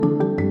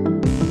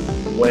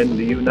when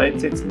the United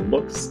States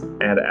looks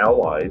at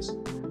allies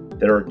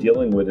that are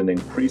dealing with an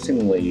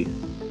increasingly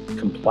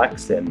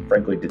complex and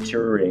frankly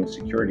deteriorating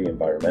security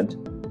environment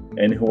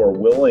and who are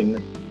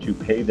willing to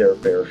pay their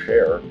fair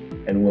share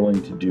and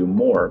willing to do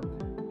more,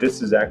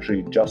 this is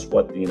actually just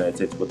what the United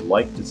States would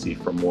like to see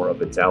from more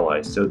of its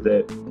allies. So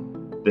that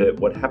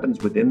what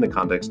happens within the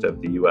context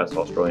of the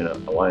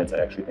U.S.-Australian alliance, I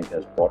actually think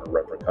has broader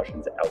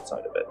repercussions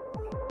outside of it.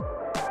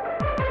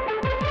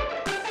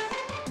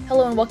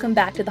 Hello and welcome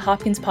back to the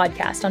Hopkins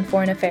Podcast on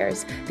Foreign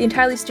Affairs, the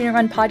entirely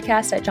student-run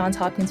podcast at Johns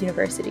Hopkins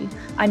University.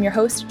 I'm your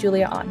host,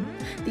 Julia Ahn.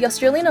 The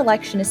Australian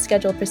election is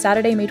scheduled for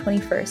Saturday, May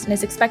 21st, and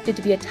is expected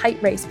to be a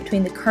tight race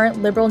between the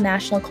current Liberal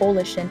National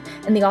Coalition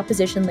and the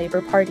opposition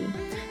Labour Party.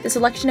 This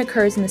election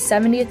occurs in the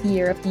 70th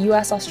year of the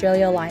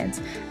U.S.-Australia alliance,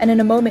 and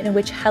in a moment in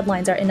which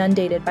headlines are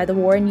inundated by the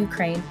war in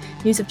Ukraine,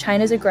 news of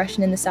China's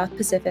aggression in the South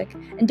Pacific,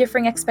 and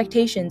differing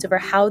expectations over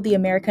how the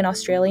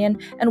American-Australian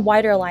and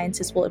wider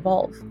alliances will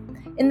evolve.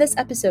 In this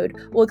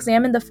episode, we'll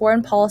examine the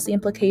foreign policy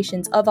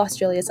implications of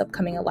Australia's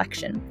upcoming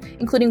election,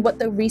 including what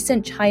the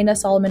recent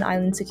China-Solomon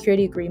Islands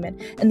Security Agreement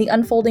and the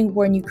unfolding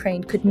war in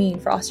Ukraine could mean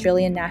for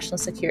Australian national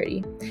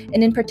security.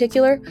 And in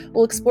particular,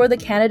 we'll explore the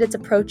candidates'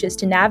 approaches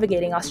to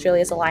navigating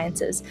Australia's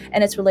alliances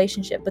and its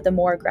relationship with a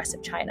more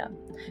aggressive China.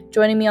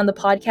 Joining me on the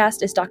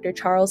podcast is Dr.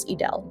 Charles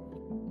Edel.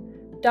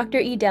 Dr.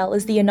 Edel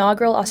is the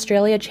inaugural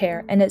Australia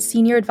Chair and a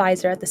Senior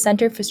Advisor at the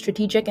Center for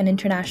Strategic and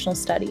International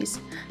Studies.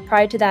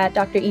 Prior to that,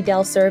 Dr.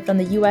 Edel served on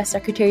the U.S.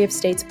 Secretary of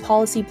State's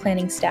policy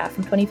planning staff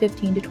from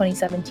 2015 to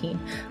 2017,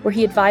 where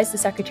he advised the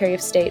Secretary of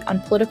State on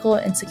political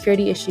and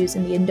security issues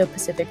in the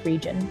Indo-Pacific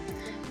region.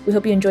 We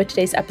hope you enjoyed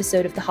today's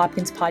episode of the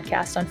Hopkins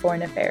Podcast on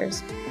Foreign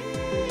Affairs.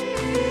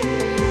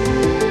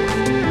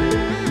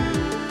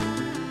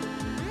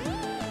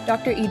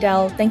 Dr.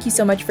 Edel, thank you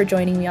so much for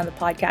joining me on the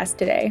podcast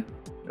today.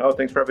 Oh,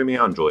 thanks for having me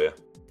on, Julia.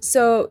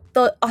 So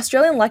the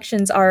Australian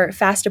elections are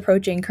fast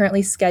approaching,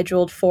 currently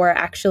scheduled for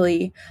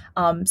actually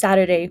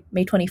Saturday,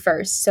 May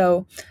 21st.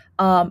 So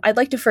I'd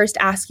like to first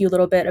ask you a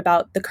little bit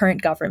about the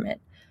current government.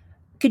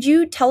 Could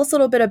you tell us a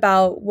little bit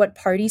about what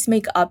parties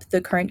make up the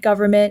current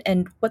government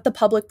and what the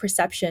public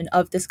perception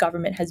of this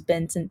government has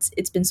been since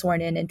it's been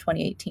sworn in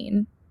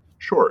 2018?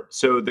 Sure.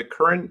 So the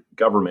current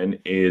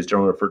government is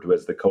generally referred to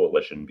as the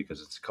coalition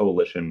because it's a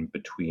coalition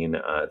between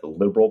the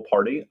Liberal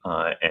Party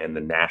and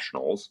the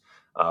Nationals.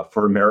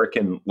 For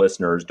American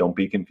listeners, don't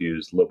be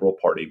confused. Liberal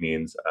Party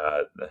means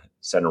the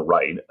center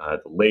right.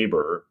 The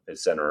Labor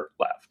is center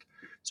left.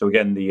 So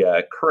again,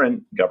 the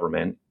current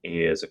government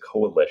is a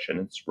coalition.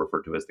 It's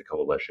referred to as the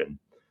coalition.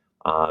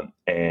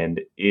 And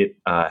it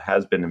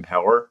has been in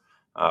power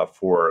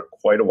for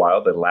quite a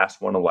while. They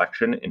last won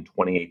election in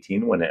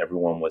 2018 when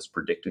everyone was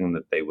predicting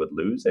that they would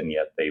lose, and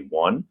yet they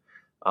won.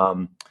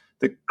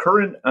 The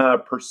current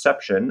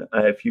perception,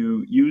 if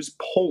you use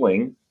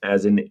polling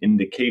as an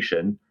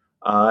indication,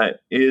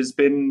 has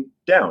been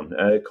down.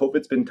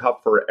 COVID's been tough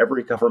for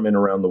every government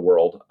around the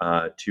world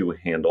to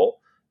handle.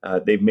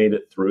 They've made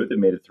it through. They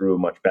made it through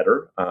much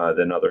better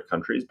than other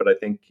countries. But I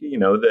think,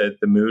 the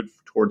mood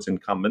towards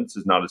incumbents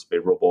is not as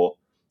favorable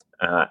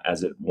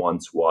as it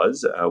once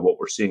was. What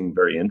we're seeing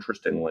very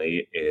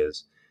interestingly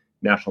is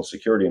national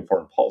security and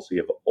foreign policy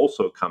have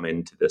also come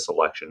into this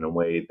election in a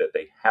way that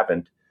they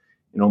haven't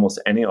in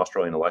almost any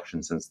Australian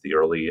election since the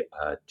early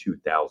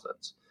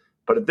 2000s.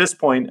 But at this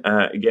point,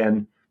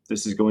 again,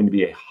 this is going to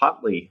be a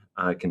hotly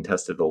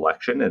contested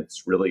election.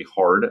 It's really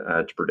hard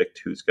to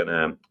predict who's going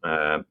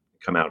to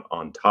come out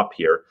on top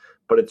here.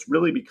 But it's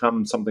really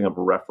become something of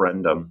a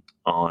referendum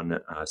on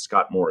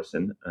Scott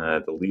Morrison,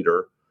 the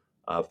leader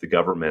of the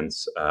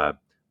government's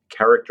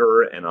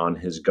character and on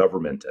his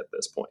government at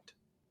this point.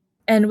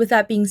 And with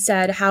that being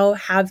said, how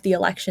have the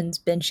elections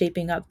been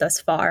shaping up thus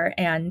far?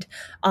 And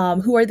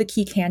who are the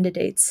key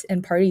candidates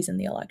and parties in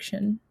the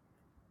election?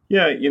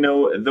 Yeah,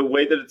 the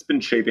way that it's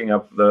been shaping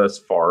up thus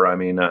far,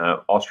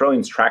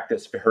 Australians track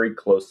this very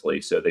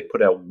closely. So they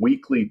put out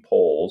weekly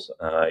polls,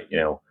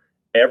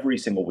 every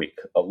single week,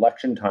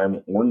 election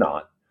time or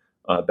not,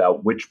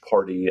 about which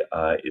party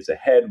is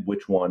ahead,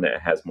 which one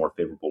has more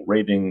favorable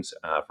ratings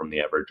from the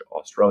average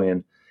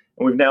Australian.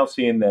 And we've now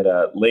seen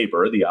that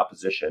Labour, the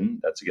opposition,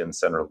 that's again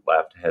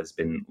center-left, has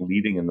been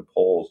leading in the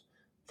polls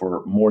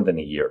for more than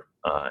a year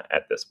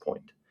at this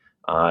point.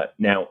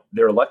 Now,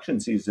 their election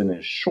season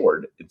is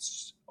short.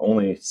 It's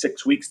only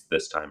 6 weeks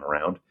this time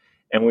around.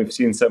 And we've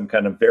seen some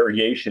kind of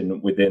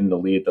variation within the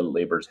lead that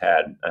Labour's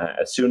had.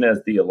 As soon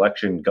as the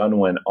election gun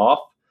went off,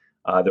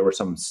 there were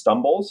some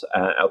stumbles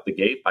out the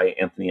gate by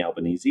Anthony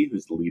Albanese,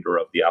 who's the leader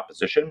of the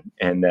opposition,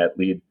 and that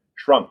lead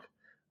shrunk.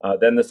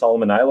 Then the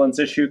Solomon Islands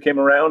issue came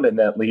around, and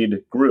that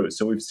lead grew.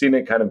 So we've seen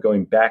it kind of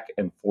going back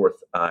and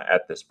forth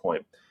at this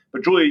point.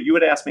 But Julia, you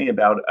had asked me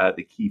about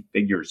the key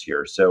figures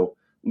here. So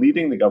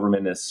leading the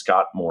government is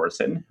Scott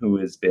Morrison, who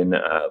has been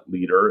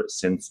leader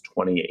since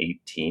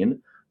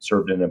 2018,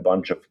 served in a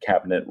bunch of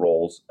cabinet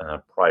roles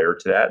prior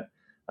to that.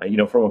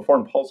 From a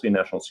foreign policy and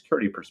national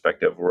security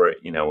perspective, where,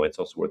 it's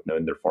also worth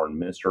noting their foreign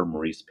minister,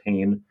 Marise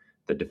Payne,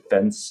 the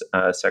defense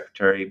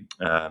secretary,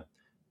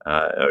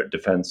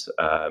 Defense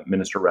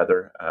Minister,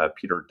 rather,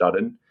 Peter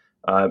Dutton.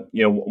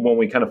 When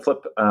we kind of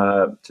flip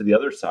to the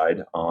other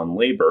side on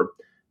labor,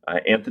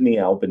 Anthony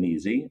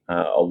Albanese,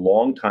 a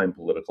longtime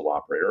political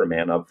operator, a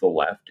man of the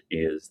left,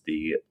 is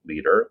the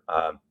leader.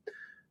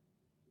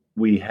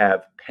 We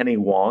have Penny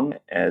Wong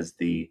as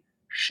the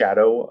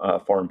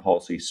shadow foreign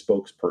policy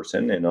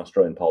spokesperson in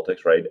Australian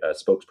politics, right? A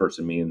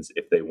spokesperson means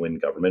if they win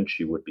government,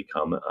 she would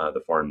become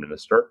the foreign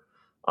minister.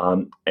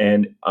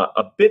 And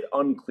a bit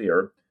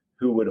unclear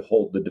who would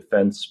hold the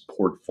defense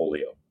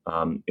portfolio.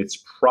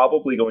 It's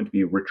probably going to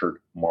be Richard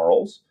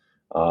Marles,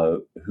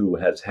 who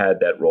has had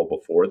that role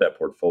before, that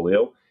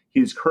portfolio.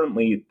 He's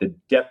currently the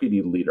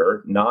deputy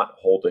leader, not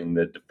holding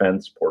the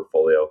defense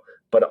portfolio,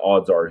 but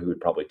odds are he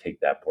would probably take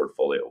that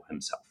portfolio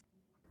himself.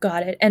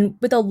 Got it. And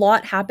with a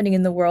lot happening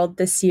in the world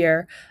this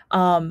year,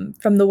 from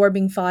the war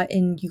being fought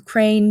in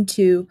Ukraine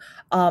to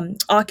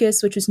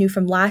AUKUS, which was new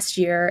from last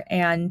year,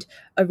 and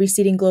a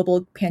receding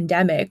global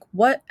pandemic,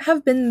 what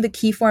have been the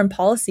key foreign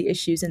policy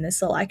issues in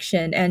this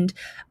election? And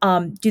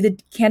do the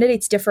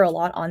candidates differ a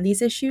lot on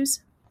these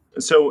issues?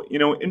 So,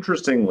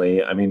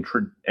 interestingly, I mean,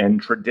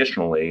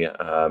 traditionally,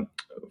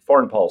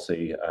 foreign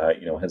policy,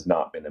 has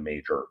not been a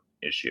major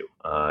issue.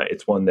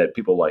 It's one that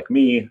people like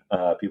me,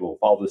 people who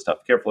follow this stuff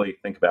carefully,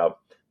 think about,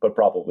 but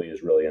probably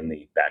is really in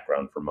the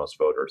background for most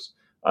voters.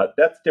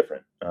 That's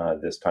different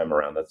this time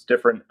around. That's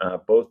different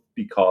both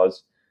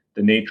because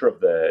the nature of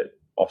the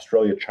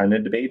Australia-China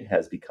debate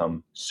has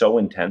become so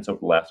intense over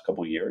the last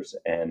couple of years,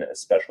 and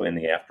especially in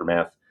the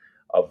aftermath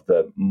of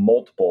the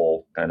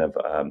multiple kind of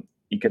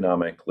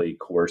economically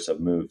coercive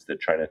moves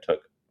that China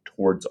took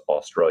towards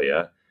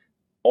Australia.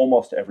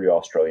 Almost every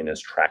Australian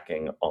is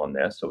tracking on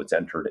this, so it's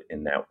entered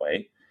in that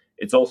way.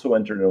 It's also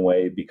entered in a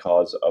way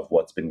because of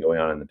what's been going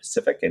on in the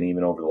Pacific, and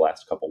even over the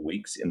last couple of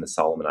weeks in the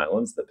Solomon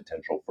Islands, the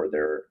potential for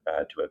there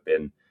to have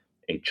been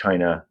a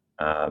China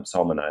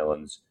Solomon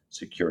Islands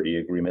security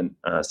agreement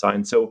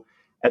signed. So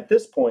at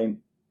this point,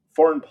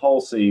 foreign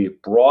policy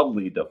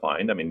broadly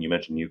defined, I mean, you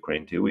mentioned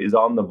Ukraine too, is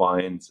on the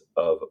minds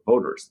of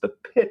voters. The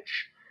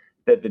pitch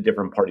that the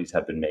different parties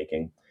have been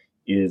making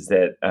is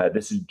that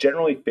this is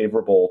generally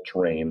favorable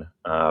terrain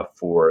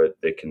for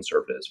the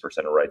conservatives, for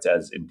center rights,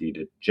 as indeed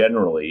it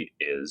generally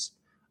is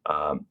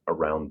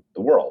around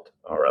the world,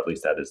 or at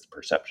least that is the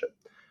perception.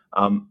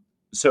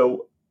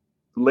 So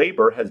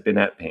Labor has been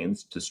at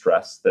pains to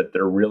stress that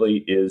there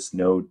really is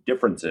no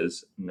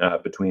differences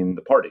between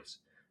the parties,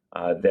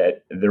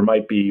 that there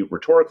might be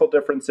rhetorical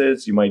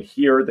differences. You might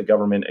hear the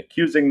government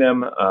accusing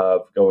them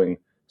of going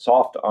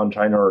soft on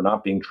China or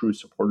not being true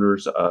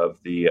supporters of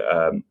the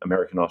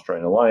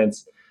American-Australian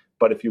alliance.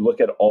 But if you look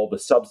at all the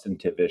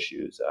substantive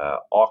issues,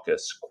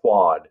 AUKUS,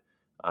 Quad,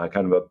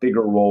 kind of a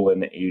bigger role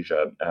in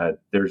Asia,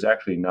 there's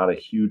actually not a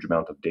huge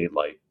amount of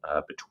daylight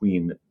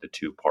between the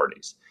two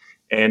parties.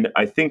 And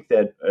I think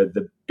that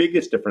the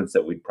biggest difference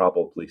that we'd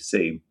probably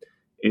see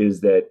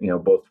is that,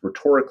 both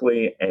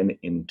rhetorically and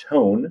in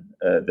tone,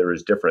 there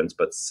is difference,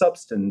 but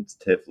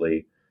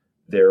substantively,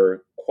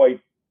 they're quite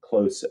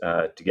close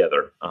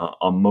together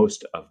on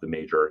most of the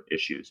major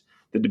issues.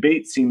 The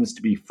debate seems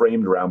to be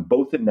framed around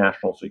both in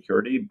national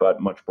security,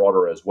 but much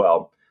broader as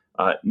well.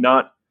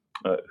 Not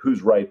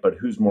who's right, but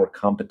who's more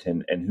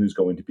competent and who's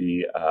going to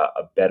be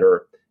a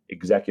better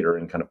executor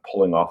in kind of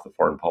pulling off the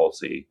foreign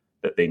policy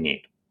that they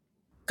need.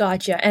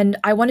 Gotcha. And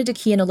I wanted to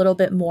key in a little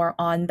bit more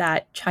on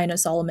that China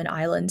Solomon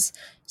Islands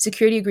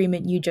security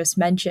agreement you just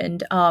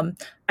mentioned. I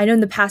know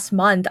in the past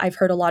month, I've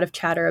heard a lot of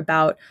chatter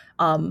about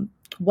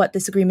what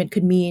this agreement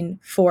could mean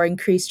for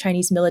increased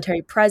Chinese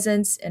military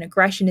presence and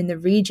aggression in the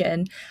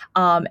region.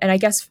 And I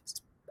guess,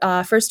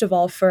 first of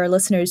all, for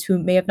listeners who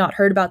may have not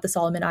heard about the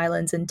Solomon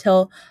Islands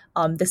until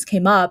this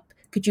came up,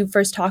 could you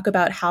first talk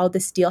about how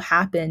this deal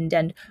happened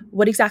and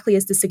what exactly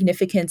is the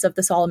significance of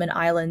the Solomon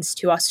Islands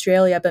to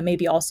Australia, but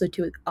maybe also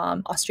to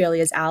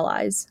Australia's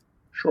allies?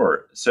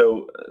 Sure.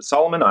 So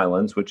Solomon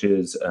Islands, which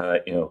is,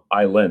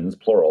 islands,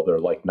 plural, there are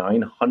like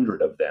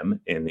 900 of them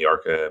in the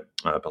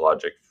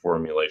archipelagic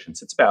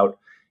formulations. It's about,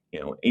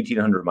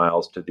 1,800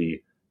 miles to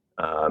the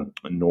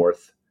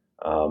north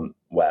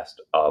west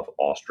of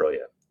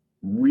Australia.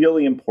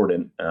 Really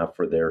important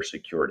for their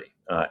security.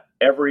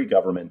 Every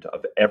government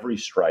of every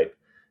stripe,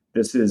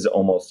 this is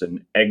almost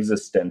an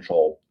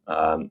existential,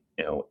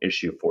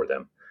 issue for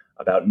them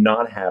about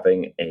not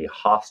having a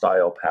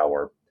hostile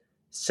power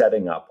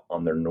setting up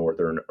on their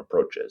northern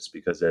approaches.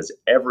 Because as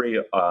every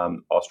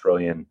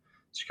Australian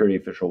security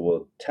official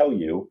will tell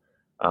you,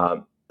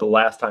 the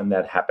last time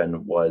that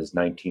happened was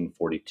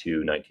 1942,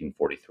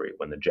 1943,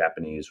 when the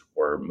Japanese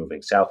were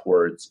moving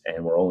southwards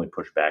and were only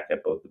pushed back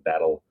at both the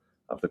Battle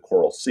of the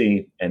Coral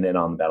Sea and then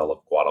on the Battle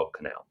of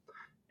Guadalcanal.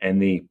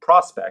 And the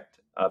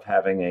prospect of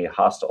having a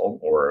hostile,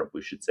 or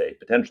we should say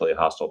potentially a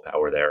hostile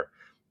power there,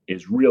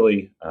 is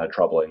really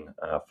troubling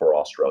for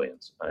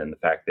Australians. And the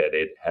fact that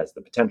it has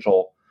the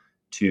potential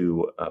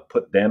to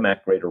put them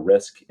at greater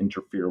risk,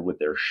 interfere with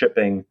their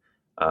shipping,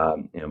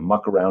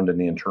 muck around in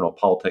the internal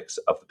politics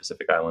of the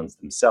Pacific Islands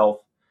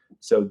themselves.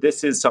 So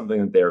this is something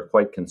that they're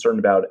quite concerned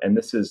about, and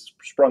this has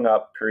sprung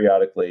up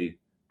periodically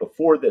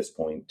before this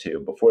point,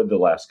 too, before the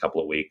last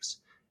couple of weeks,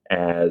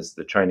 as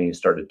the Chinese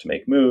started to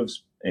make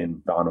moves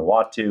in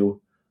Vanuatu,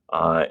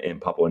 in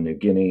Papua New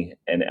Guinea,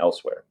 and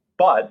elsewhere.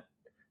 But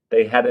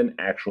they hadn't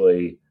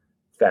actually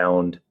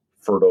found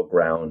fertile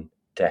ground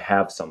to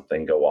have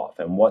something go off.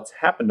 And what's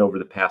happened over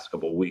the past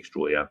couple of weeks,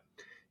 Julia,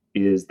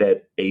 is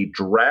that a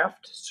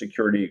draft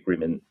security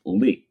agreement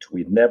leaked.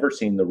 We'd never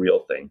seen the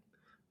real thing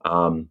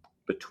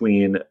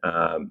between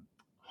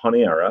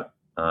Honiara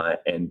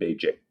and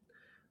Beijing.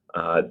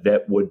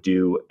 That would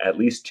do at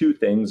least two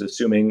things,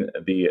 assuming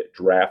the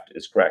draft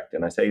is correct.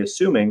 And I say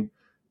assuming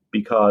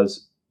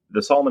because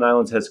the Solomon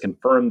Islands has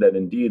confirmed that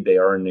indeed they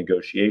are in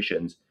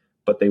negotiations,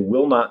 but they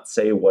will not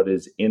say what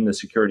is in the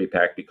security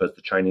pact because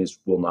the Chinese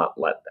will not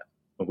let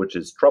them, which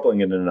is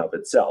troubling in and of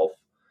itself.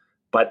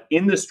 But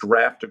in this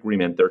draft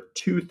agreement, there are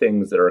two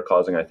things that are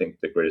causing, I think,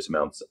 the greatest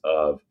amounts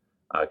of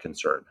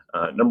concern.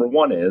 Number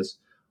one is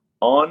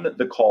on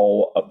the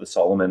call of the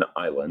Solomon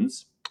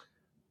Islands,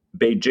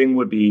 Beijing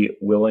would be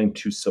willing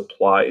to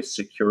supply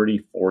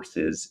security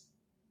forces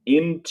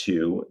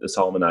into the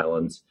Solomon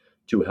Islands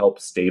to help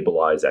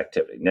stabilize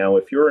activity. Now,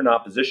 if you're an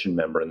opposition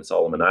member in the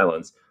Solomon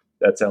Islands,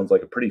 that sounds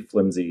like a pretty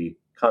flimsy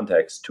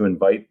context to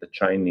invite the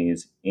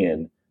Chinese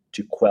in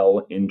to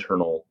quell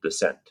internal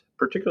dissent,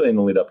 particularly in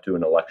the lead up to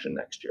an election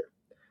next year.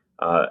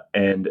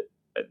 And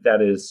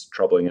that is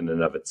troubling in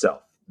and of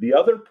itself. The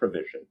other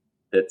provision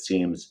that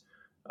seems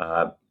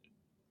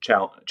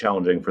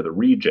challenging for the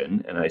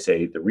region, and I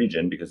say the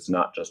region because it's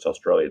not just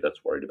Australia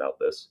that's worried about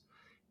this,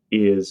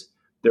 is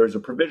there's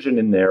a provision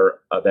in there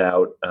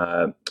about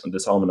the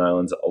Solomon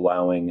Islands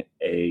allowing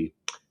a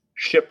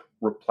ship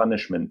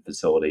replenishment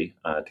facility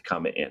to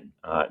come in.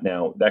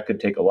 Now, that could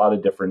take a lot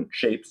of different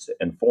shapes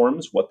and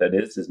forms. What that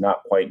is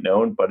not quite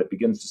known, but it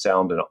begins to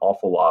sound an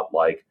awful lot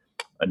like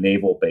a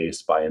naval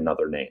base by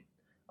another name,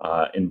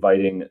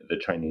 inviting the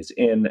Chinese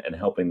in and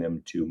helping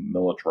them to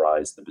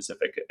militarize the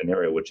Pacific, an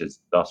area which has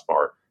thus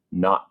far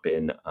not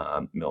been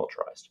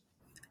militarized.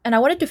 And I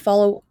wanted to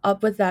follow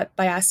up with that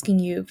by asking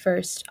you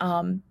first,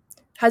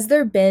 has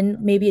there been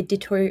maybe a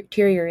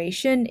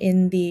deterioration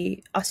in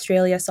the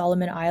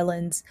Australia-Solomon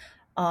Islands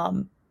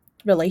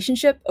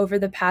relationship over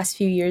the past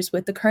few years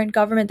with the current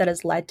government that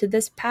has led to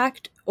this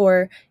pact?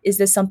 Or is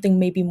this something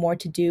maybe more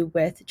to do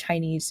with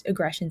Chinese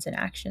aggressions and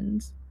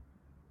actions?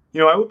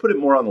 I would put it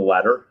more on the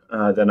latter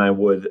than I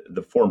would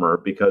the former,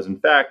 because in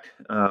fact,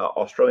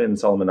 Australian and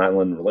Solomon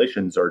Island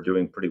relations are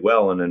doing pretty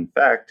well. And in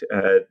fact,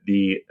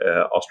 the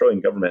Australian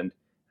government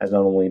has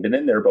not only been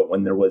in there, but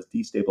when there was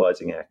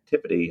destabilizing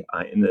activity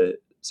in the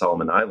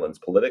Solomon Islands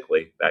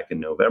politically back in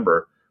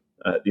November,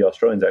 the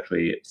Australians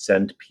actually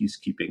sent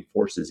peacekeeping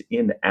forces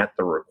in at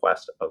the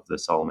request of the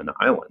Solomon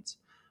Islands.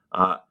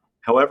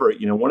 However,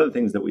 one of the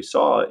things that we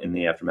saw in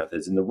the aftermath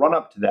is in the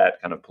run-up to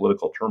that kind of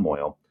political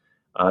turmoil,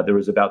 there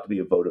was about to be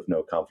a vote of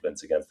no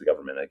confidence against the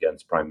government,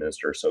 against Prime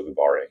Minister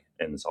Sogavare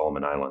in the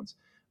Solomon Islands.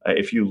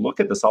 If you look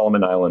at the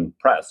Solomon Island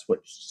press,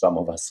 which some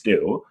of us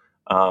do,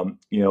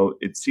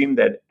 it seemed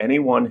that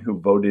anyone who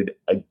voted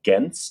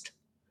against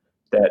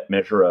that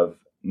measure of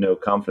no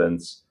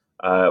confidence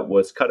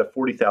was cut a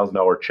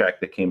 $40,000 check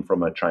that came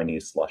from a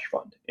Chinese slush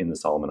fund in the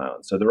Solomon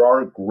Islands. So there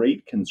are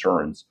great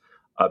concerns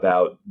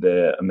about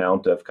the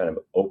amount of kind of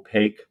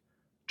opaque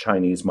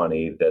Chinese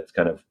money that's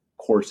kind of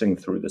coursing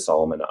through the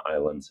Solomon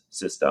Islands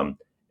system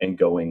and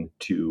going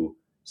to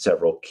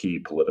several key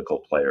political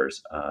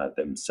players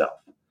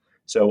themselves.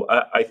 So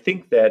I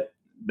think that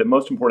the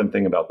most important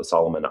thing about the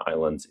Solomon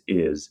Islands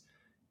is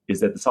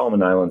that the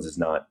Solomon Islands is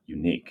not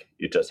unique.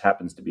 It just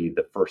happens to be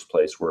the first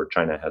place where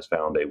China has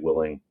found a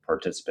willing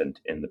participant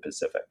in the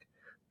Pacific,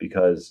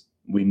 because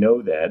we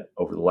know that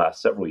over the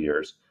last several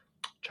years,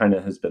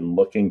 China has been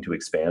looking to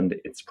expand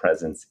its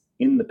presence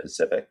in the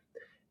Pacific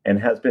and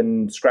has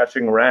been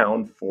scratching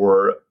around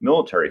for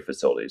military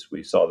facilities.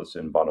 We saw this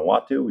in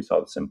Vanuatu. We saw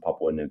this in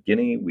Papua New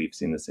Guinea. We've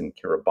seen this in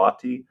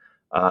Kiribati.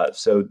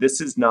 So this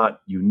is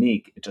not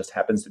unique. It just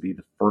happens to be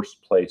the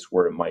first place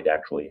where it might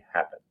actually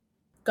happen.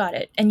 Got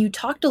it. And you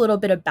talked a little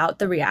bit about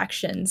the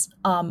reactions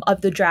of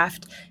the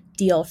draft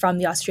deal from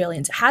the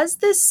Australians. Has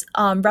this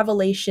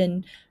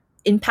revelation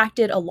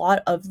impacted a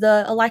lot of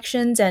the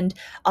elections, and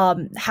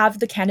have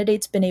the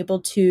candidates been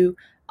able to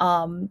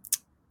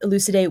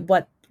elucidate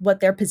what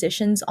their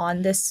positions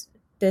on this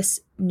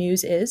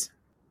news is?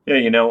 Yeah,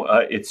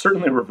 it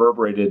certainly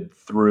reverberated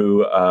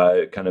through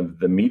kind of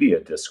the media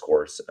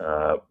discourse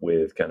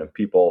with kind of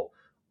people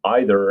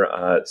either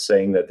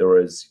saying that there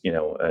was,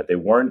 they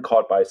weren't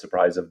caught by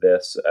surprise of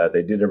this.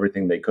 They did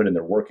everything they could, and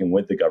they're working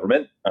with the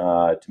government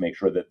to make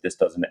sure that this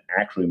doesn't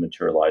actually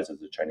materialize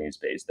as a Chinese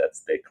base.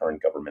 That's the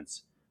current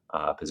government's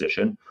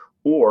position.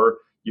 Or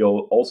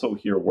you'll also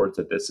hear words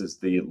that this is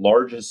the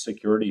largest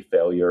security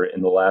failure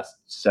in the last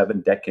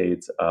 7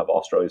 decades of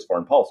Australia's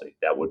foreign policy.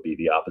 That would be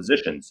the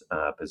opposition's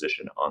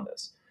position on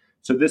this.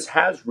 So this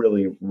has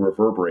really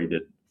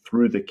reverberated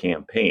through the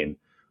campaign.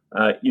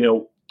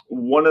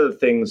 One of the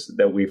things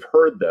that we've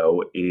heard,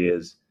 though,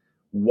 is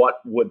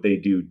what would they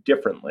do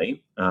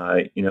differently?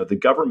 The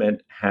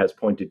government has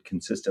pointed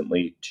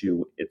consistently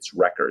to its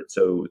record.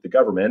 So the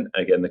government,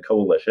 again, the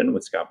coalition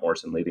with Scott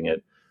Morrison leading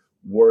it,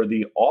 were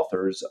the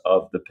authors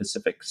of the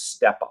Pacific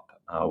Step Up,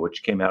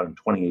 which came out in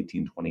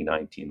 2018,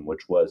 2019,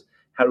 which was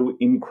how to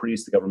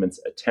increase the government's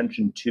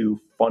attention to,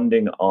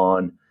 funding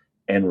on,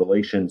 and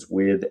relations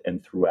with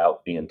and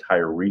throughout the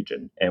entire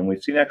region. And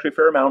we've seen actually a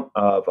fair amount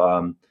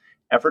of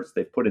efforts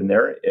they've put in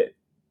there.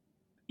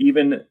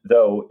 Even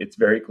though it's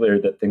very clear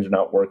that things are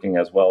not working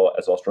as well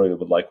as Australia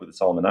would like with the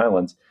Solomon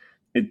Islands,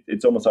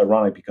 it's almost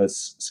ironic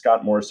because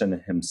Scott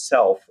Morrison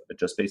himself,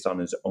 just based on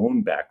his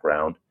own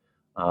background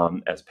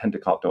as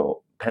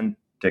Pentecostal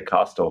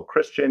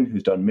Christian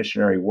who's done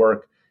missionary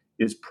work,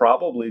 is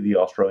probably the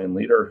Australian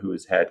leader who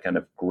has had kind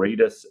of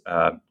greatest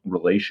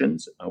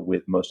relations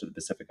with most of the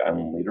Pacific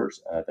Island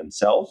leaders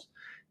themselves.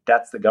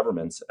 That's the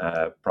government's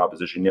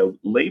proposition.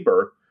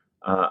 Labor,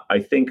 I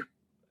think,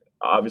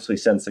 obviously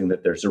sensing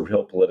that there's a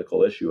real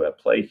political issue at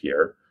play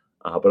here,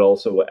 but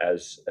also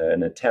as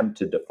an attempt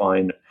to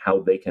define how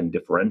they can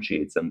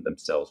differentiate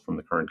themselves from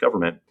the current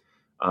government,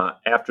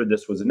 after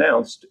this was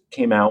announced,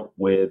 came out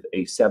with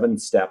a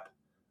seven-part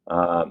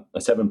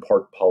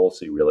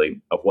policy,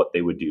 really, of what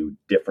they would do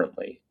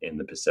differently in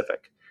the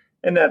Pacific.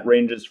 And that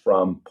ranges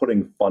from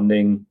putting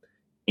funding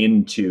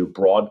into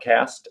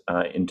broadcast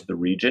into the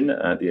region.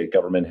 The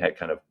government had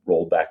kind of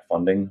rolled back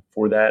funding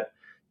for that,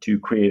 to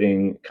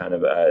creating kind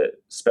of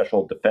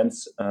special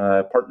defense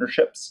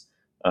partnerships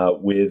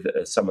with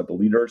some of the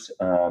leaders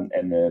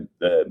and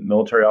the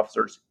military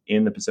officers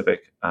in the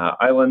Pacific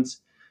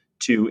Islands,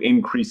 to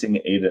increasing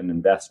aid and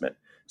investment.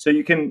 So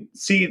you can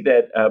see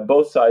that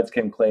both sides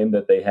can claim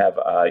that they have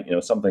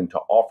something to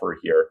offer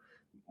here.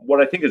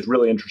 What I think is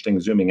really interesting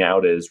zooming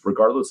out is,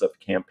 regardless of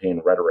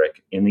campaign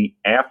rhetoric, in the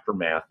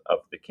aftermath of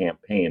the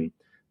campaign,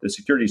 the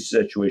security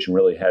situation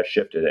really has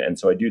shifted. And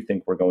so I do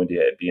think we're going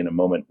to be in a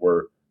moment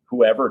where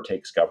whoever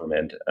takes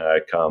government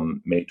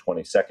come May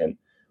 22nd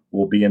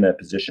will be in a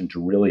position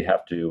to really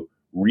have to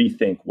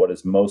rethink what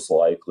is most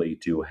likely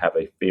to have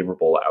a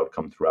favorable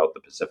outcome throughout the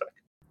Pacific.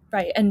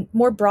 Right. And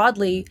more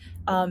broadly,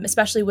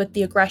 especially with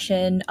the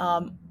aggression,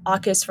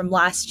 AUKUS from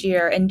last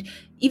year, and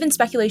even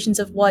speculations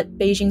of what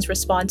Beijing's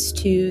response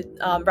to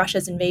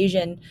Russia's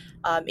invasion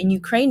in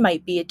Ukraine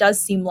might be, it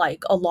does seem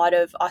like a lot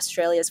of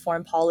Australia's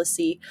foreign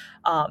policy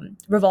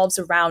revolves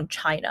around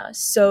China.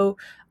 So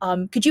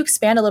could you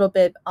expand a little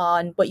bit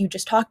on what you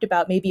just talked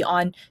about, maybe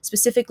on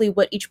specifically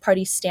what each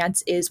party's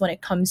stance is when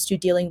it comes to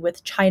dealing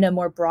with China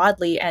more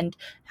broadly, and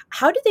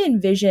how do they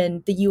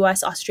envision the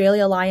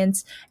U.S.-Australia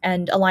alliance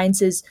and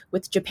alliances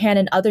with Japan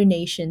and other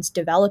nations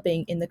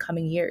developing in the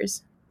coming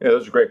years? Yeah,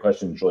 those are great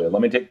questions, Julia.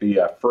 Let me take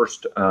the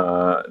first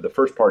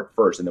part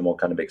first, and then we'll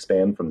kind of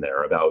expand from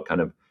there about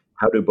kind of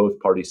how do both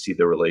parties see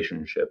their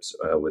relationships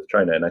with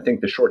China. And I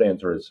think the short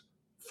answer is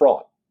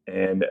fraught.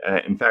 And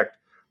in fact,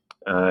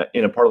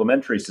 in a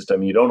parliamentary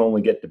system, you don't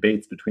only get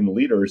debates between the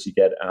leaders; you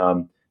get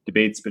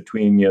debates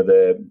between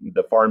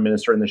the foreign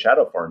minister and the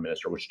shadow foreign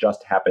minister, which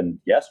just happened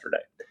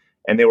yesterday.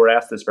 And they were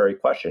asked this very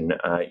question: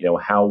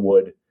 how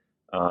would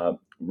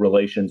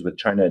relations with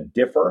China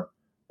differ?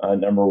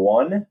 Number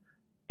one.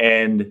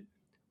 And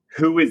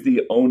who is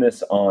the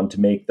onus on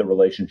to make the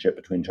relationship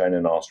between China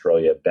and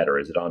Australia better?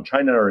 Is it on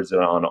China or is it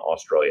on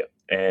Australia?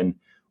 And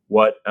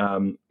what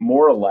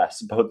more or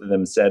less both of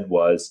them said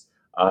was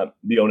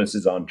the onus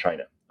is on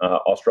China.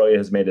 Australia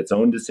has made its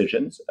own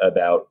decisions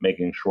about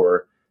making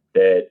sure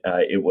that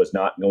it was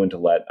not going to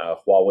let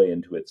Huawei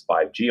into its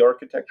 5G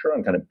architecture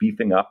and kind of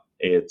beefing up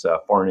its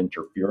foreign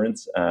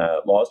interference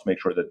laws to make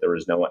sure that there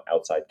is no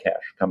outside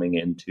cash coming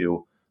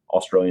into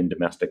Australian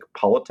domestic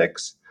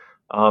politics.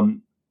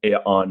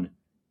 On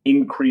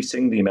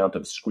increasing the amount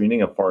of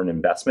screening of foreign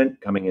investment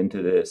coming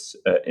into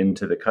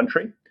the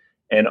country,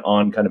 and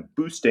on kind of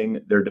boosting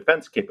their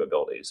defense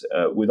capabilities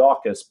with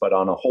AUKUS, but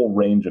on a whole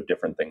range of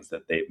different things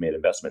that they've made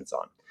investments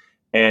on.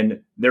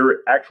 And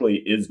there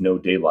actually is no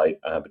daylight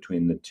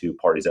between the two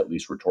parties, at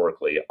least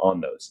rhetorically,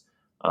 on those.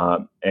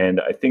 And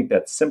I think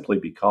that's simply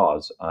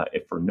because,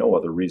 if for no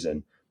other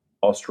reason,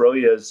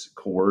 Australia's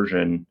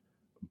coercion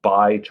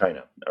by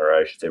China, or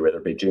I should say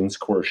rather Beijing's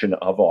coercion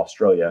of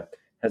Australia,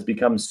 has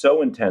become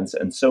so intense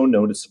and so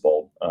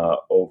noticeable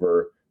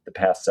over the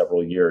past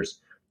several years.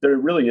 There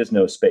really is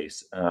no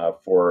space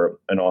for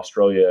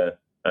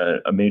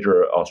a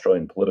major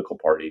Australian political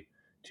party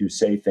to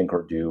say, think,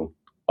 or do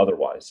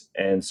otherwise.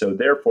 And so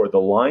therefore,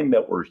 the line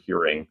that we're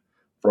hearing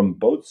from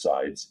both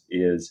sides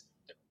is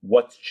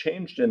what's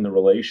changed in the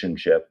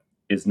relationship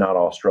is not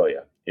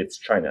Australia, it's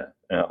China.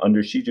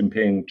 Under Xi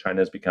Jinping,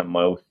 China has become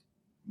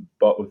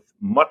both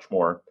much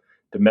more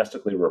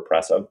domestically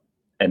repressive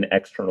and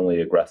externally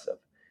aggressive.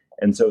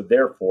 And so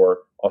therefore,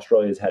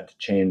 Australia has had to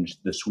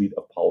change the suite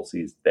of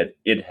policies that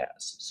it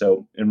has.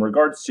 So in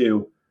regards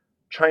to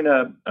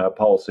China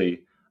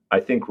policy, I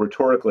think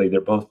rhetorically,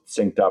 they're both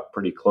synced up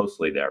pretty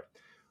closely there.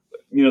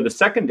 The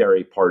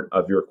secondary part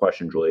of your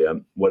question, Julia,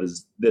 what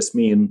does this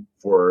mean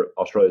for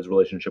Australia's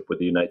relationship with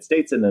the United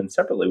States and then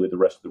separately with the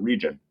rest of the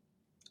region?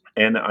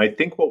 And I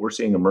think what we're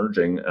seeing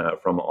emerging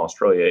from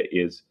Australia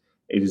is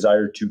a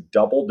desire to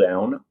double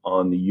down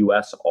on the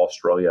US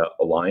Australia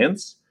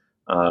alliance,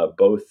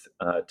 both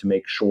to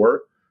make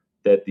sure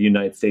that the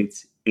United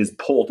States is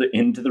pulled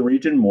into the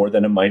region more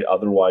than it might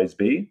otherwise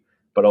be,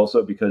 but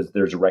also because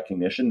there's a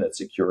recognition that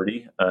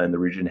security in the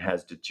region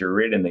has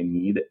deteriorated and they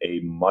need a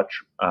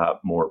much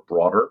more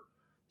broader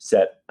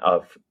set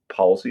of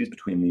policies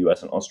between the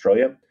US and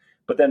Australia.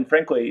 But then,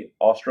 frankly,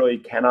 Australia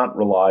cannot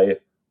rely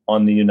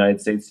on the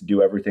United States to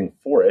do everything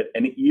for it.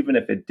 And even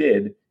if it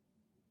did,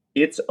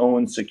 its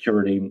own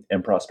security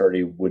and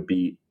prosperity would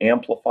be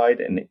amplified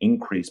and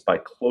increased by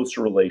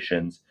closer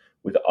relations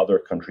with other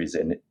countries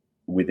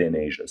within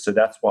Asia. So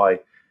that's why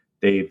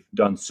they've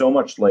done so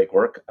much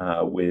legwork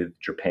with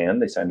Japan.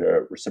 They signed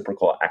a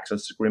reciprocal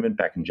access agreement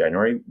back in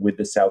January with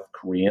the South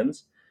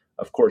Koreans,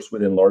 of course,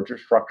 within larger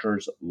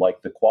structures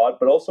like the Quad,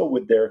 but also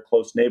with their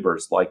close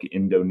neighbors like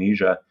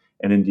Indonesia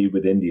and indeed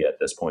with India at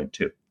this point,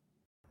 too.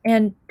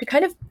 And to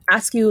kind of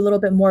ask you a little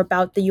bit more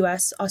about the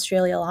US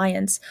Australia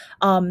alliance,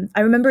 I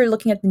remember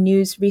looking at the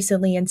news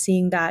recently and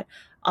seeing that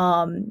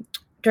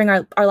during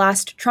our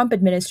last Trump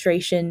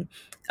administration,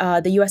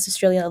 the US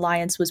Australia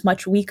alliance was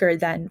much weaker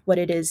than what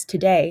it is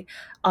today.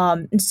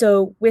 And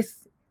so,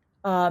 with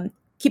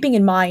keeping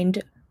in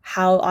mind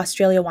how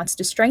Australia wants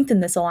to strengthen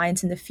this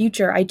alliance in the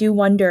future, I do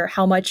wonder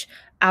how much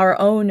our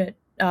own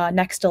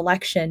next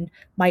election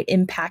might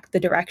impact the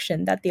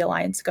direction that the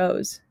alliance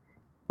goes.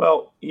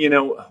 Well,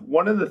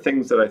 one of the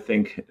things that I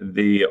think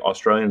the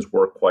Australians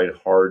work quite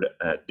hard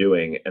at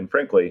doing, and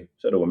frankly,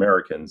 so do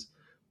Americans,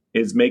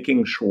 is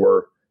making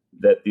sure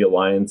that the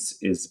alliance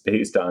is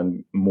based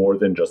on more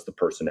than just the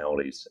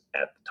personalities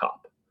at the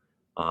top.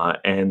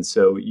 And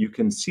so you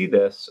can see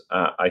this,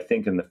 I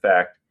think, in the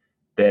fact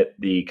that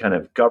the kind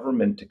of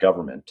government to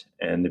government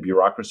and the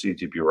bureaucracy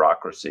to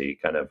bureaucracy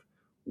kind of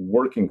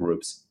working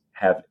groups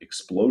have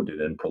exploded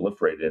and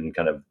proliferated in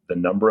kind of the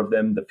number of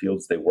them, the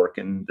fields they work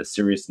in, the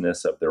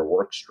seriousness of their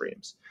work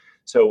streams.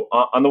 So,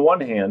 on the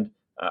one hand,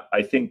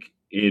 I think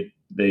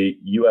the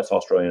U.S.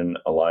 Australian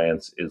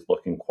alliance is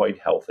looking quite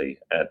healthy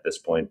at this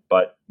point.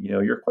 But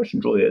your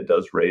question, Julia,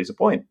 does raise a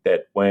point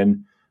that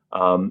when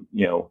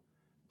the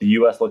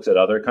U.S. looks at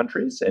other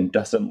countries and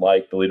doesn't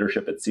like the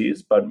leadership it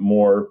sees, but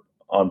more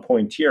on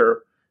point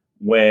here,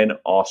 when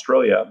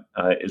Australia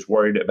is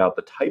worried about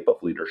the type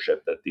of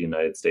leadership that the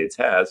United States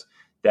has,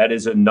 that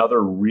is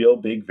another real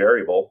big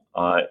variable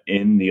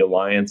in the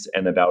alliance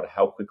and about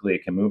how quickly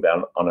it can move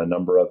out on a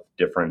number of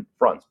different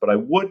fronts. But I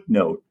would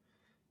note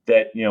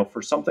that,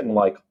 for something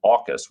like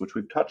AUKUS, which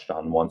we've touched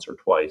on once or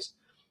twice,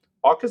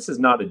 AUKUS is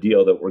not a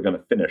deal that we're going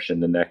to finish in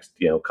the next,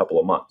 couple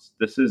of months.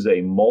 This is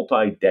a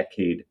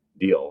multi-decade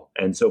deal.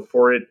 And so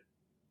for it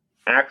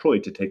actually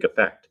to take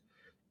effect,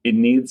 it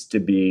needs to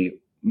be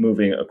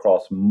moving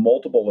across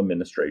multiple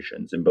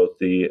administrations in both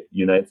the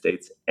United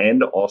States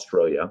and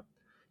Australia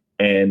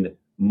and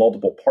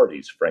multiple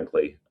parties,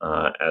 frankly,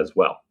 as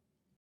well.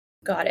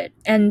 Got it.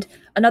 And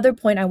another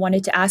point I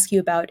wanted to ask you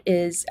about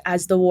is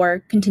as the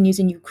war continues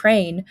in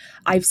Ukraine,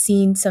 I've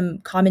seen some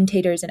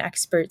commentators and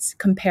experts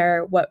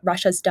compare what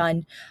Russia's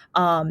done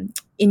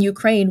in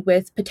Ukraine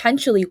with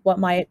potentially what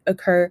might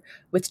occur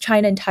with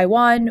China and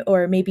Taiwan,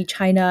 or maybe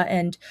China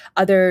and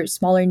other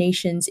smaller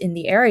nations in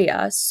the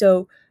area.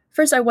 So,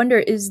 first, I wonder,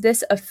 is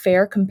this a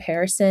fair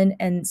comparison?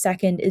 And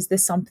second, is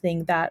this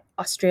something that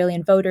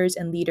Australian voters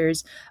and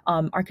leaders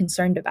are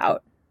concerned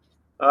about?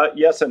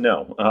 Yes and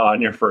no.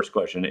 On your first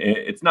question,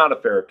 it's not a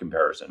fair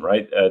comparison,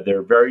 right?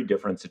 They're very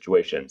different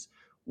situations.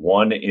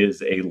 One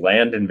is a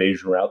land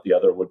invasion route, the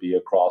other would be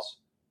across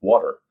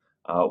water.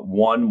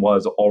 One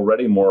was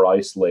already more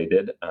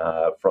isolated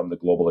from the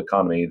global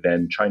economy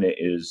than China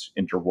is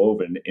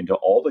interwoven into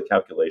all the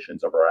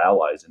calculations of our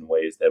allies in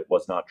ways that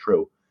was not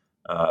true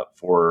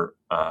for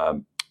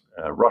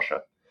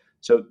Russia.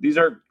 So these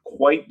are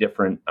quite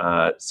different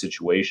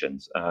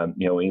situations.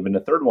 Even a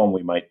third one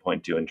we might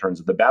point to in terms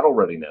of the battle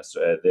readiness.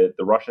 The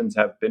Russians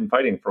have been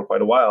fighting for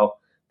quite a while.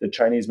 The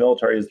Chinese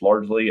military is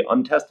largely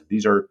untested.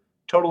 These are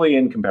totally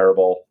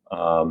incomparable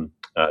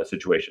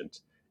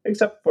situations,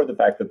 except for the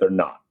fact that they're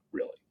not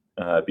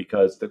really.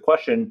 Because the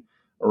question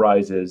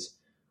arises,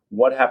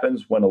 what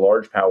happens when a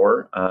large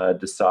power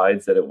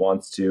decides that it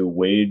wants to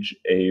wage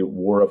a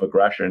war of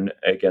aggression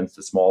against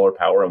a smaller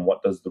power, and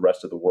what does the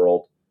rest of the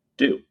world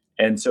do?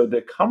 And so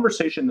the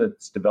conversation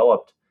that's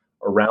developed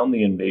around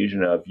the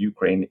invasion of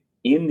Ukraine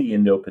in the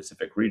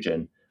Indo-Pacific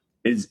region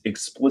is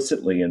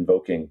explicitly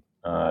invoking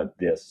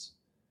this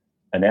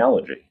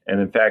analogy. And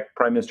in fact,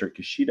 Prime Minister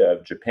Kishida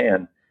of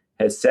Japan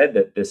has said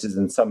that this is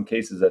in some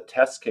cases a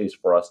test case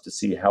for us to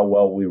see how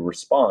well we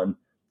respond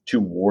to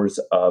wars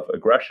of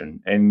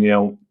aggression.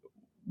 And,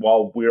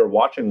 while we are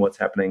watching what's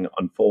happening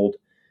unfold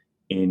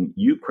in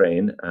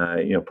Ukraine,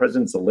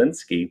 President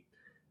Zelensky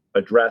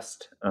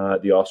addressed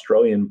the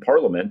Australian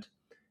Parliament,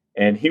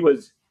 and he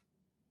was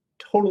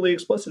totally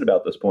explicit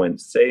about this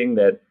point, saying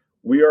that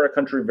we are a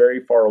country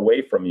very far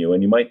away from you,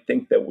 and you might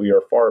think that we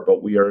are far,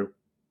 but we are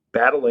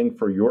battling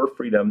for your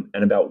freedom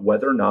and about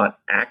whether or not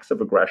acts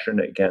of aggression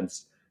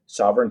against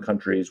sovereign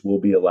countries will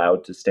be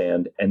allowed to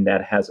stand, and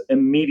that has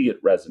immediate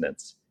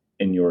resonance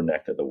in your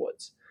neck of the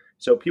woods.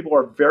 So people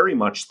are very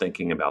much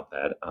thinking about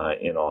that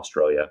in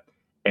Australia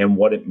and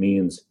what it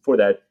means for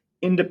that,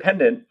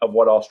 independent of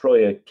what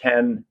Australia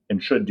can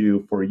and should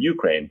do for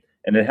Ukraine.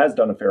 And it has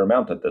done a fair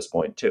amount at this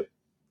point, too.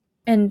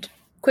 And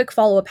quick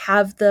follow-up,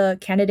 have the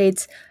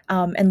candidates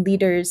and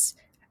leaders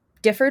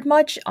differed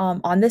much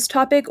on this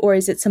topic, or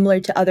is it similar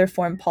to other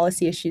foreign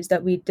policy issues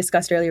that we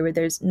discussed earlier where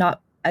there's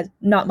not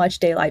much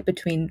daylight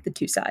between the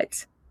two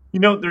sides?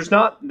 There's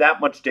not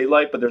that much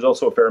daylight, but there's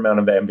also a fair amount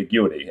of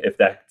ambiguity, if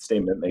that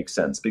statement makes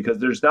sense, because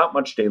there's not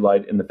much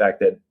daylight in the fact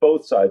that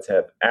both sides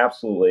have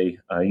absolutely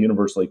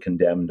universally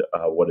condemned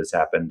what has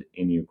happened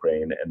in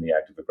Ukraine and the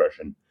act of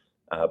aggression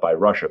by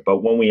Russia.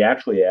 But when we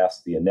actually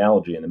ask the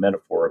analogy and the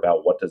metaphor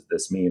about what does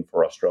this mean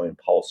for Australian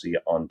policy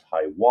on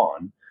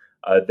Taiwan,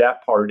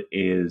 that part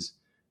is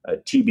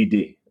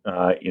TBD.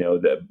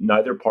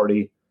 Neither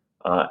party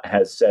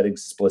has said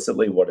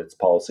explicitly what its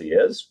policy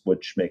is,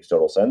 which makes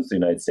total sense. The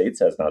United States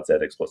has not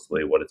said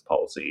explicitly what its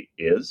policy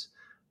is.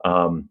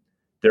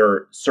 There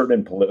are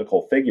certain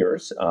political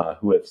figures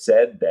who have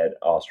said that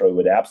Australia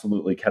would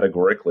absolutely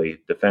categorically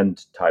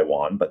defend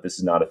Taiwan, but this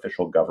is not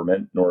official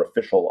government nor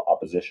official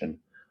opposition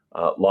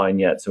line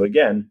yet. So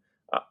again,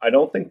 I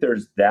don't think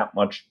there's that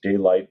much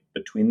daylight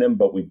between them,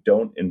 but we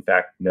don't, in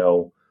fact,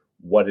 know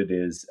what it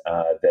is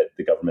that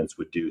the governments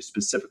would do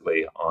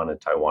specifically on a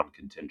Taiwan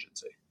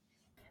contingency.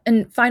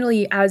 And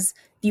finally, as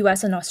the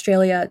US and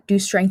Australia do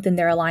strengthen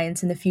their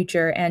alliance in the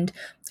future and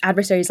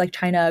adversaries like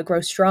China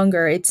grow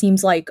stronger, it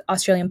seems like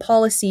Australian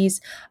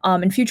policies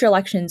and future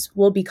elections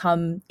will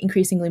become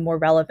increasingly more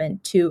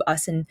relevant to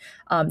us in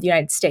the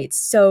United States.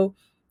 So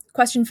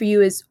question for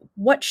you is,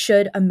 what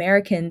should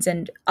Americans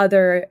and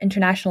other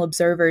international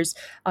observers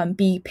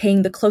be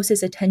paying the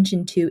closest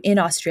attention to in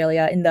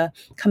Australia in the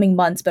coming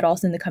months, but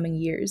also in the coming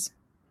years?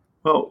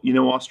 Well,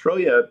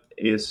 Australia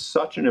is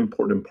such an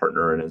important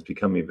partner and has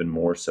become even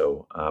more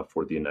so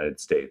for the United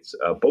States,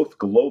 both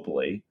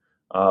globally,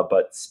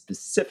 but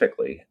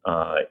specifically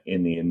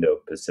in the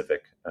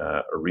Indo-Pacific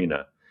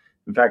arena.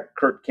 In fact,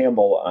 Kurt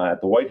Campbell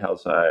at the White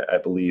House, I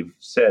believe,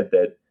 said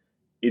that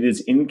it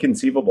is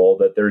inconceivable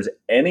that there's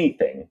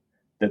anything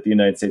that the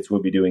United States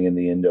would be doing in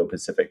the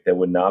Indo-Pacific that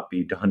would not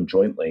be done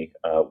jointly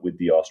with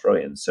the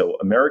Australians. So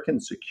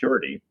American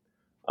security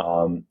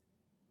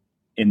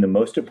in the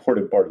most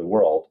important part of the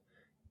world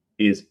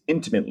is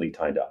intimately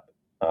tied up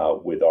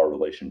with our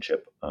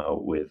relationship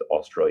with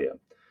Australia.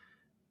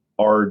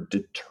 Our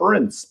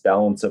deterrence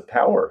balance of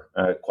power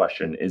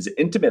question is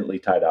intimately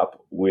tied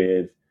up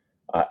with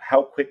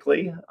how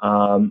quickly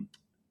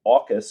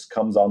AUKUS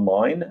comes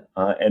online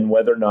and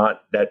whether or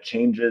not that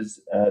changes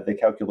the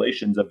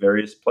calculations of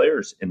various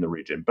players in the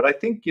region. But I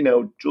think,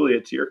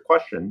 Julia, to your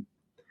question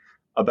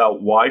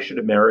about why should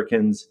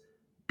Americans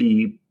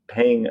be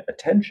paying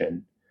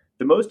attention,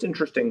 the most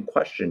interesting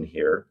question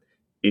here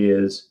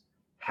is,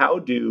 how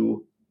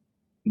do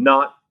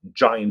not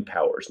giant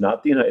powers,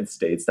 not the United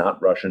States,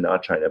 not Russia,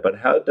 not China, but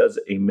how does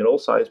a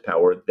middle-sized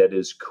power that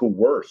is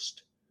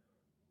coerced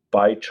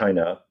by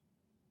China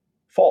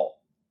fall?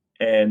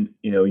 And,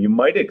 you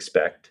might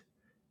expect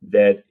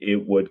that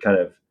it would kind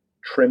of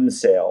trim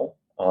sail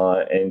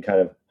and kind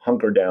of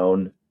hunker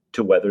down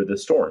to weather the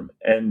storm.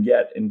 And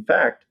yet, in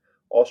fact,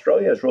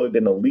 Australia has really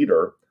been a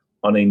leader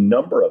on a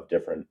number of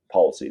different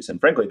policies. And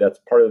frankly, that's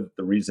part of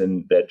the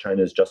reason that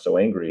China is just so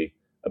angry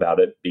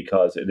about it,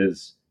 because it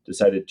has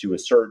decided to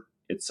assert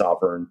its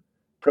sovereign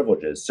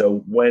privileges.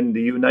 So when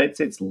the United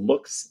States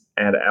looks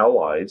at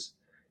allies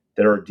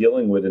that are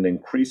dealing with an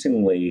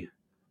increasingly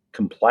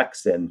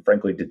complex and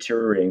frankly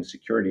deteriorating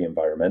security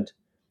environment,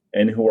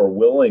 and who are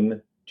willing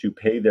to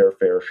pay their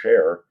fair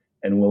share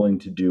and willing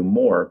to do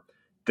more,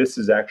 this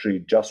is actually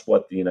just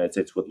what the United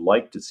States would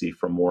like to see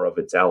from more of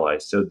its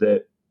allies. So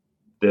that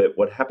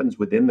what happens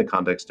within the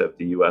context of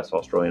the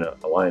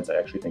U.S.-Australian alliance, I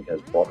actually think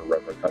has broader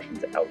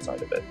repercussions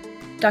outside of it.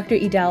 Dr.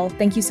 Edel,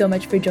 thank you so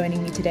much for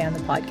joining me today on the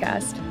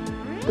podcast.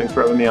 Thanks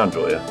for having me on,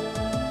 Julia.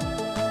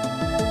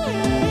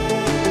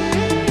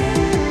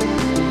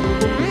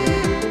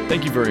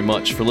 Thank you very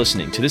much for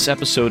listening to this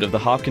episode of the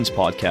Hopkins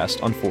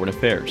Podcast on Foreign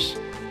Affairs.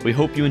 We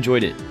hope you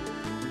enjoyed it.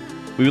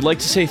 We would like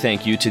to say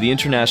thank you to the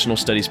International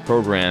Studies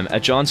Program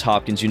at Johns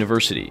Hopkins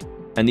University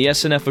and the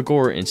SNF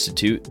Agora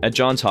Institute at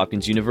Johns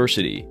Hopkins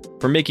University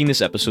for making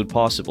this episode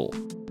possible.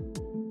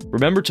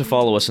 Remember to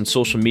follow us on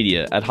social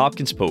media at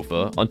Hopkins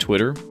POFA on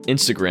Twitter,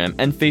 Instagram,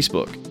 and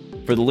Facebook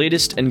for the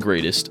latest and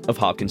greatest of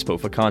Hopkins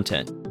POFA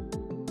content.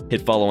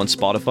 Hit follow on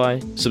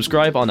Spotify,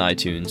 subscribe on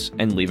iTunes,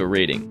 and leave a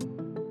rating.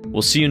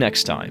 We'll see you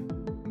next time.